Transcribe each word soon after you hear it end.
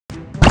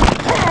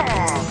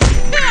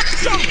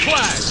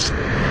Clash!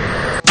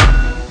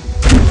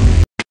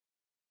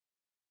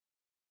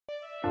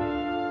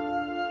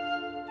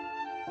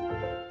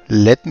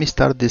 Let me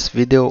start this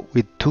video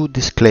with two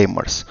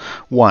disclaimers.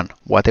 1.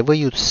 Whatever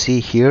you see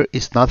here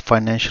is not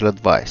financial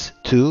advice.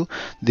 2.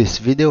 This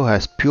video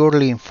has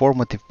purely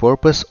informative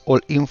purpose. All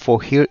info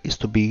here is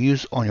to be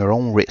used on your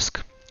own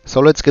risk.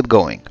 So let's get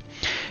going.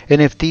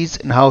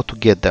 NFTs and how to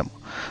get them.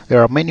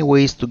 There are many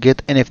ways to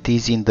get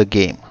NFTs in the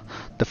game.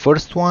 The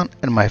first one,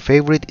 and my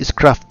favorite, is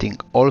crafting,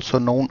 also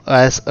known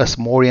as a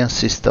Smorian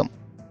system.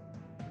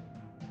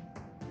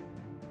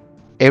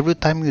 Every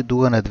time you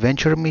do an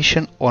adventure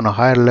mission on a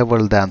higher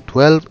level than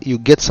 12, you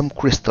get some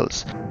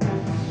crystals.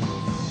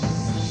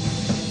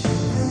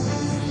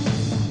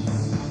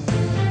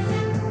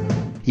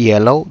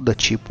 Yellow, the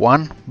cheap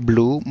one,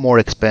 blue, more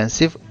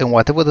expensive, and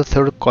whatever the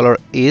third color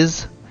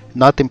is,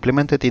 not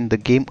implemented in the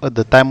game at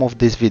the time of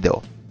this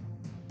video.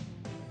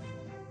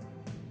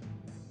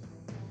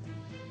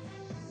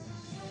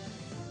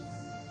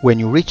 When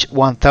you reach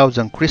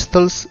 1000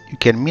 crystals, you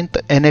can mint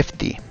an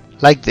NFT,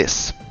 like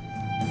this.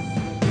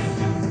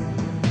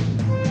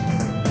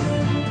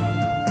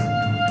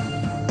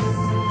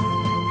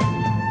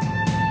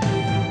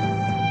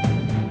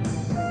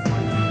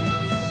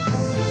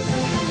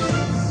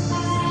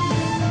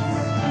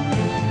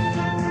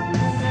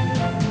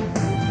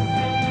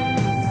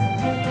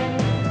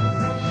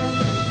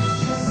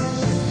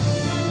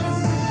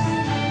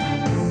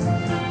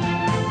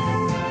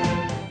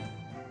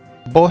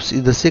 Boss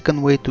is the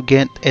second way to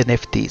get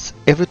NFTs.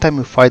 Every time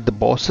you fight the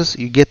bosses,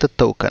 you get a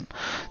token.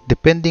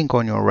 Depending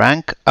on your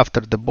rank, after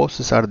the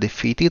bosses are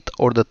defeated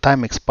or the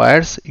time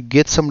expires, you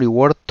get some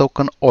reward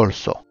token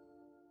also.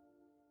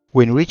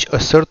 When you reach a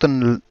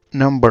certain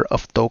number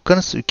of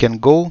tokens, you can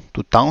go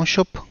to Town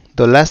Shop,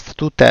 the last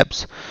two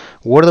tabs.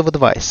 Word of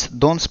advice,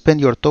 don't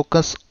spend your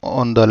tokens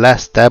on the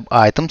last tab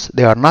items,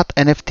 they are not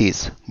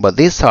NFTs, but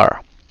these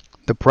are.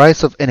 The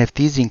price of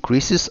NFTs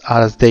increases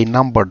as their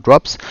number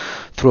drops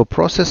through a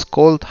process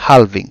called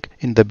halving.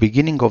 In the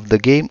beginning of the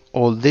game,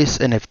 all these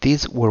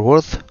NFTs were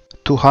worth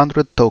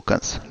 200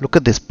 tokens. Look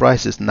at these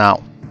prices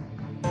now.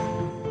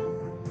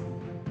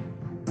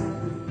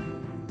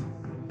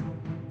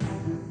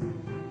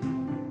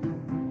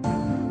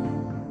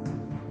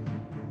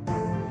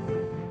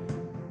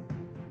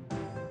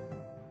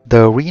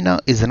 The arena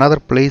is another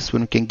place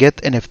when you can get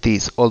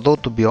NFTs, although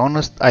to be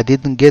honest, I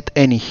didn't get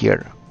any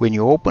here. When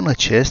you open a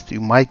chest,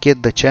 you might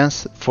get the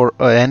chance for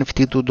an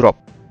NFT to drop.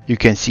 You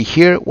can see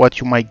here what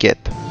you might get.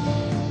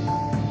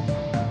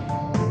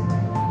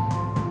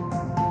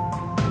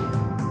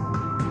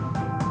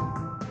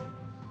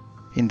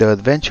 In the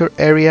adventure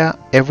area,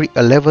 every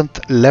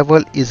 11th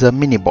level is a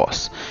mini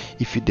boss.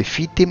 If you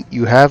defeat him,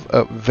 you have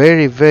a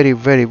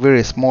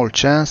very small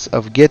chance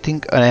of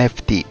getting an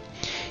NFT.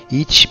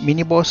 Each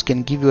mini-boss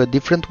can give you a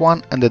different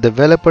one, and the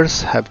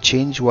developers have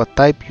changed what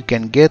type you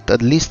can get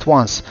at least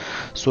once,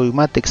 so you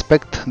might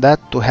expect that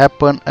to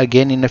happen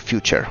again in the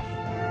future.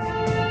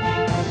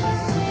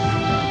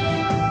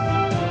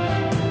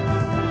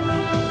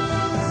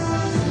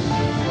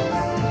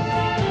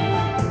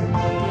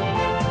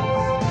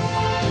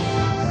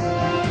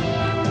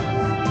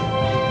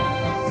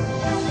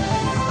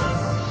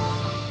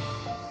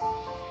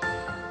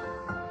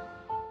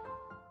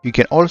 You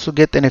can also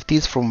get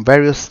NFTs from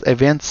various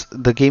events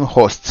the game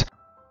hosts.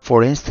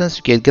 For instance,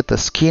 you can get a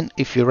skin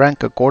if you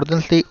rank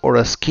accordingly, or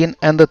a skin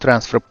and a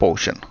transfer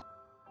potion.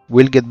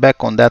 We'll get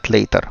back on that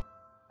later.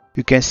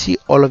 You can see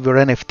all of your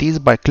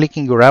NFTs by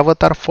clicking your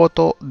avatar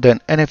photo, then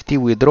NFT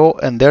withdraw,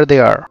 and there they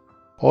are.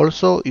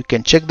 Also, you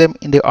can check them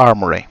in the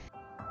armory.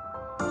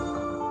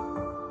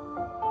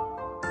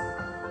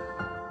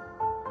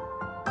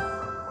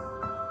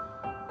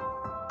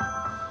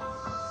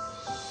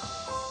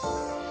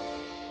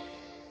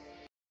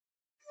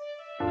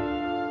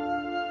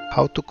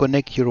 How to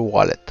connect your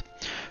wallet.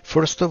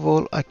 First of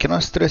all, I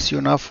cannot stress you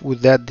enough with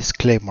that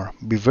disclaimer.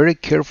 Be very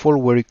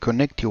careful where you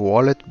connect your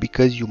wallet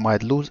because you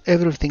might lose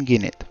everything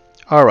in it.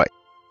 Alright,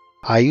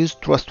 I use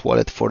Trust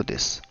Wallet for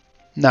this.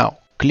 Now,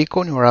 click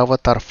on your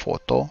avatar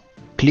photo,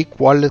 click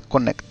Wallet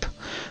Connect.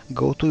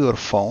 Go to your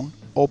phone,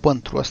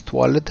 open Trust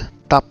Wallet,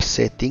 tap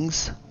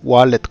Settings,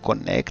 Wallet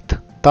Connect,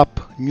 tap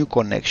New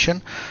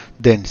Connection,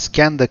 then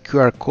scan the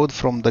QR code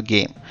from the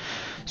game.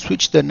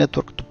 Switch the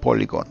network to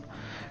Polygon.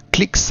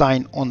 Click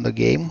Sign on the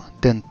game,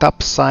 then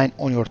tap Sign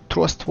on your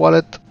Trust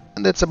Wallet,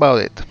 and that's about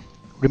it.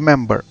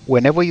 Remember,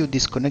 whenever you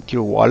disconnect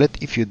your wallet,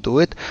 if you do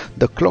it,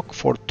 the clock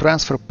for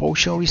transfer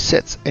potion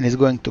resets and it's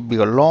going to be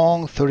a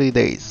long 30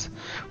 days.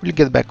 We'll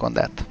get back on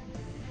that.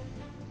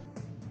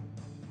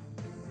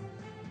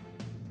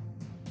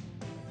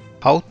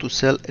 How to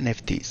sell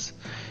NFTs.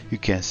 You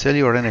can sell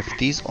your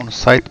NFTs on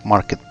site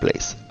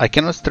marketplace. I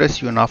cannot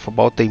stress you enough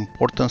about the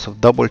importance of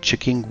double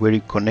checking where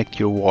you connect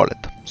your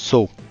wallet.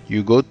 So,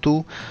 you go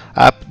to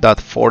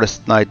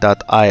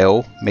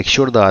app.forestnight.io, make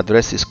sure the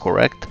address is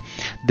correct,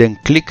 then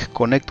click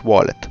Connect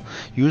Wallet.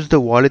 Use the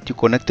wallet you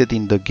connected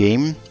in the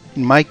game,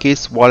 in my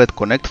case Wallet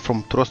Connect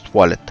from Trust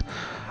Wallet.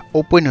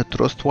 Open your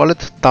Trust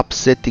Wallet, tap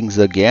Settings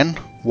again,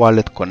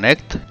 Wallet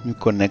Connect, New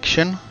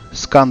Connection,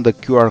 scan the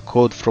QR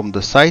code from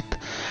the site,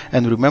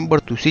 and remember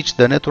to switch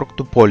the network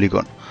to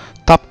Polygon.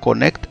 Tap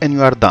Connect and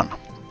you are done.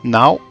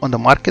 Now on the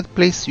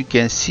marketplace you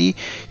can see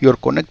your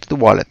connected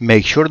wallet.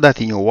 Make sure that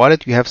in your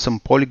wallet you have some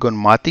Polygon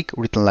Matic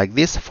written like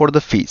this for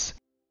the fees.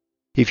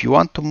 If you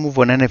want to move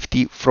an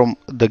NFT from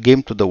the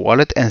game to the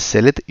wallet and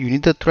sell it, you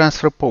need a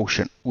transfer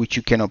potion, which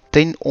you can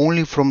obtain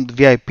only from the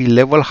VIP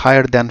level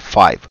higher than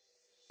 5.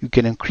 You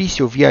can increase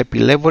your VIP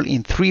level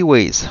in 3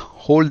 ways: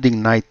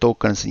 holding Night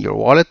tokens in your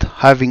wallet,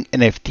 having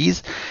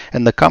NFTs,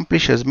 and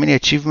accomplish as many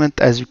achievements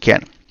as you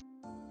can.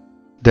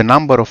 The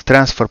number of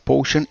transfer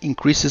potion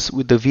increases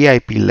with the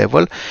VIP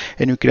level,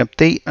 and you can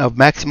obtain a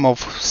maximum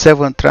of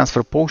 7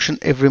 transfer potion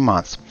every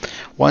month.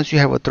 Once you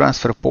have a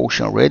transfer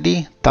potion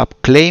ready, tap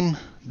claim,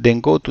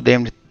 then go to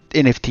the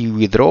NFT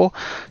withdraw,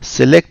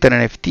 select an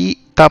NFT,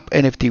 tap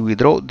NFT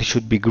withdraw. This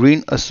should be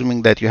green,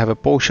 assuming that you have a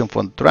potion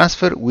for the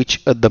transfer,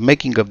 which at the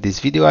making of this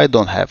video I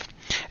don't have.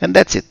 And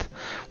that's it.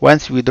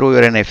 Once you withdraw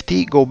your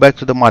NFT, go back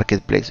to the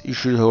marketplace. You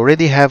should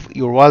already have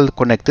your wallet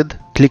connected.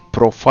 Click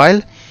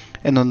profile,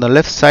 and on the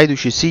left side you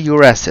should see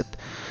your asset.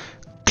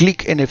 Click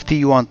NFT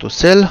you want to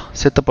sell,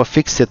 set up a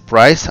fixed set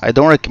price. I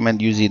don't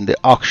recommend using the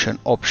auction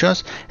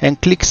options, and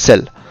click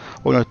sell.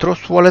 On your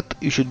Trust wallet,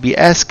 you should be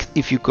asked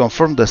if you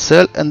confirm the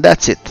sale, and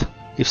that's it.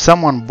 If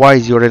someone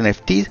buys your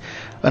NFT,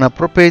 an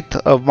appropriate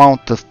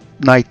amount of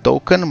Night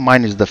token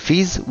minus the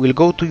fees will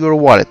go to your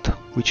wallet,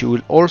 which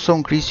will also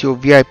increase your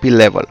VIP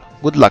level.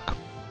 Good luck!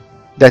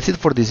 That's it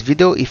for this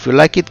video. If you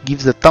like it, give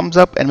it a thumbs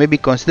up and maybe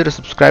consider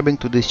subscribing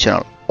to this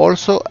channel.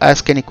 Also,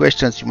 ask any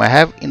questions you might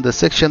have in the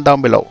section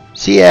down below.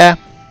 See ya!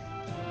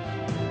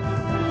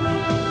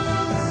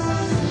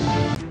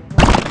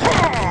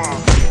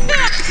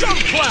 Jump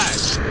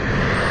flash!